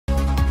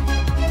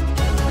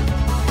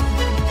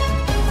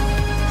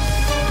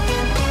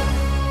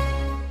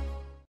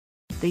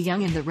The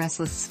Young and the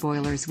Restless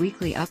Spoilers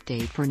Weekly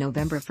Update for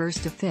November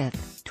 1st to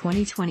 5th,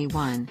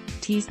 2021,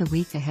 tease the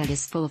week ahead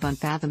is full of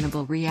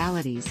unfathomable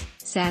realities,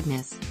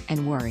 sadness,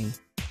 and worry.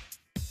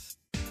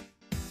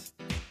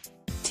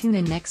 Tune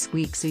in next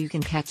week so you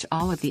can catch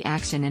all of the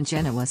action in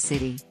Genoa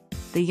City.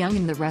 The Young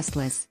and the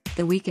Restless,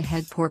 the week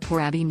ahead. Poor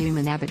Abby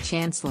Newman. Abbott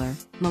Chancellor,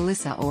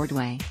 Melissa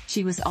Ordway.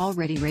 She was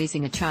already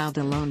raising a child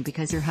alone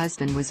because her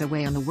husband was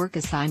away on a work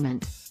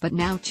assignment, but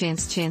now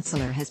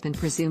Chancellor has been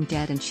presumed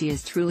dead and she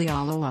is truly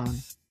all alone.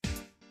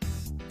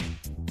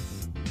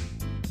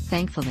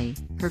 Thankfully,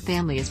 her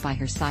family is by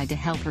her side to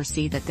help her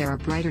see that there are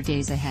brighter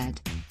days ahead.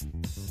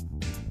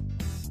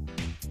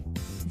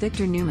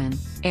 Victor Newman,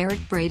 Eric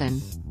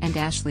Braden, and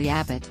Ashley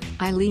Abbott,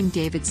 Eileen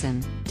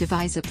Davidson,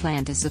 devise a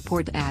plan to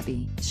support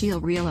Abby.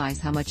 She'll realize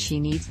how much she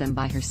needs them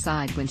by her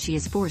side when she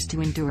is forced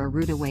to endure a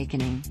rude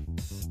awakening.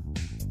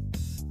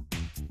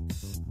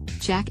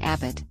 Jack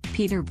Abbott,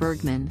 Peter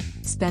Bergman,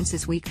 spends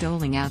his week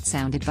doling out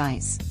sound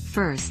advice.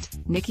 First,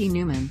 Nikki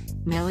Newman,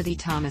 Melody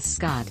Thomas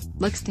Scott,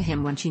 looks to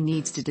him when she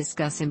needs to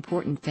discuss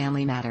important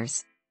family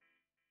matters.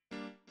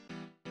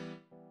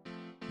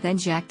 Then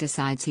Jack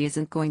decides he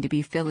isn't going to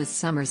be Phyllis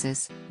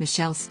Summers's,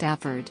 Michelle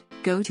Stafford,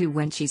 go-to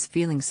when she's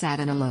feeling sad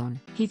and alone.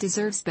 He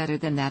deserves better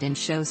than that and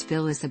shows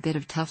Phyllis a bit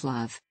of tough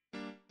love.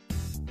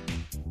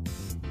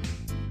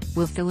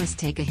 Will Phyllis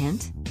take a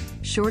hint?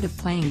 Short of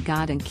playing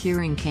God and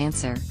curing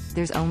cancer,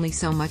 there's only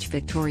so much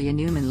Victoria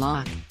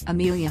Newman-Locke,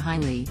 Amelia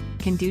Heinle,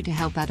 can do to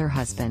help out her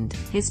husband.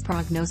 His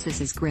prognosis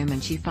is grim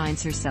and she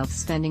finds herself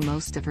spending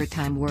most of her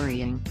time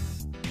worrying.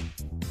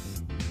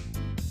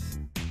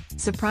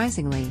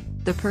 Surprisingly,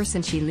 the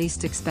person she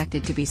least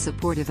expected to be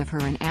supportive of her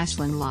and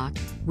Aislinn Locke,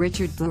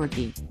 Richard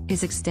Burgi,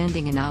 is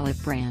extending an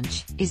olive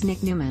branch. Is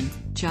Nick Newman,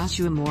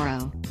 Joshua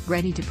Morrow,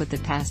 ready to put the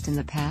past in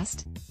the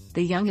past?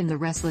 The Young and the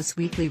Restless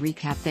Weekly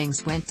Recap.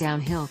 Things went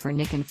downhill for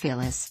Nick and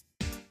Phyllis.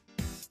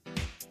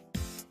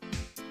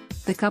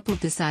 The couple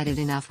decided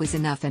enough was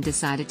enough and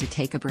decided to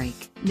take a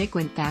break. Nick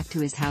went back to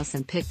his house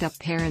and picked up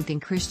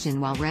parenting Christian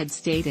while Red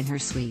stayed in her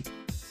suite.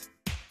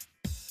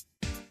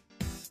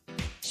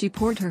 She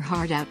poured her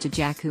heart out to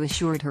Jack, who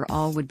assured her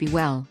all would be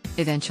well.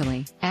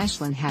 Eventually,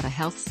 Aislinn had a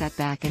health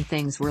setback and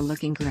things were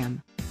looking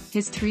grim.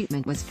 His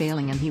treatment was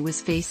failing and he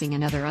was facing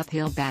another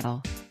uphill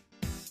battle.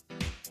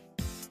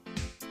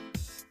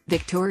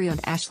 Victoria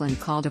and Aislinn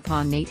called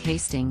upon Nate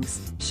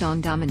Hastings,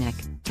 Sean Dominic,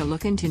 to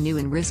look into new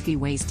and risky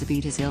ways to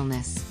beat his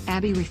illness.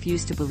 Abby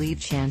refused to believe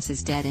Chance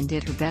is dead and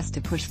did her best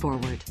to push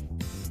forward.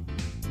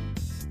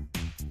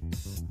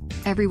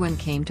 Everyone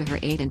came to her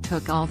aid and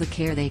took all the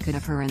care they could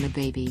of her and the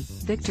baby.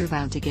 Victor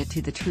vowed to get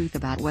to the truth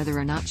about whether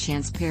or not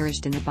Chance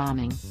perished in the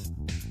bombing.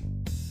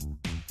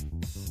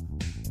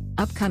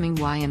 Upcoming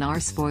Y&R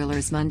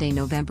spoilers. Monday,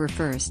 November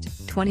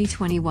 1st,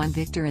 2021.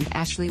 Victor and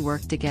Ashley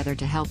work together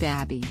to help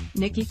Abby.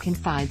 Nikki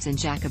confides in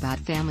Jack about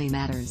family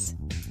matters.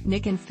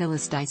 Nick and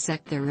Phyllis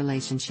dissect their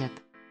relationship.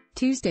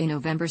 Tuesday,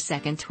 November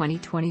 2nd,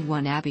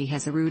 2021. Abby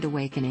has a rude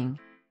awakening.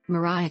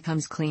 Mariah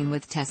comes clean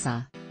with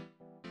Tessa.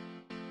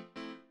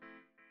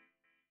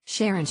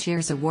 Sharon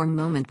shares a warm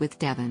moment with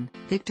Devon.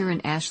 Victor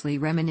and Ashley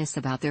reminisce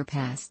about their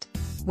past.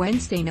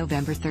 Wednesday,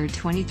 November 3rd,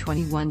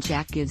 2021.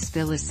 Jack gives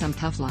Phyllis some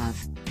tough love.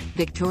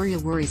 Victoria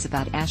worries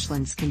about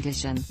Aislinn's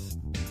condition.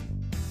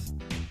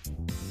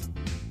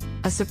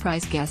 A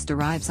surprise guest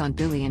arrives on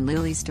Billy and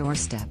Lily's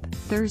doorstep.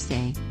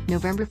 Thursday,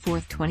 November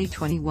 4th,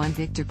 2021.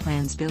 Victor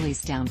plans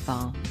Billy's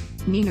downfall.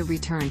 Nina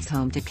returns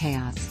home to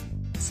chaos.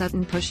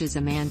 Sutton pushes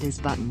Amanda's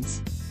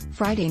buttons.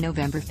 Friday,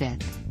 November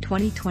 5th,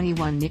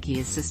 2021. Nikki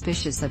is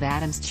suspicious of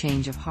Adam's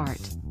change of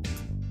heart.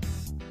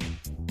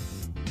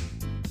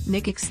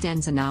 Nick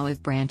extends an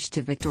olive branch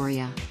to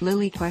Victoria.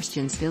 Lily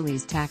questions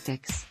Billy's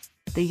tactics.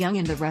 The Young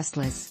and the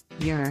Restless,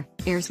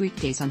 airs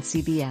weekdays on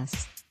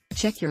CBS.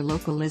 Check your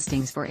local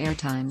listings for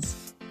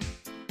airtimes.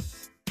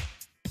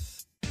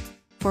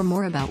 For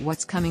more about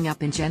what's coming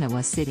up in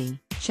Genoa City,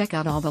 check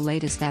out all the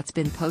latest that's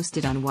been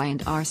posted on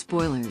Y&R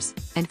Spoilers,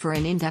 and for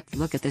an in-depth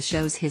look at the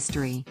show's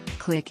history,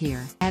 click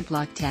here. Ad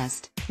block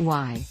test,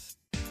 why?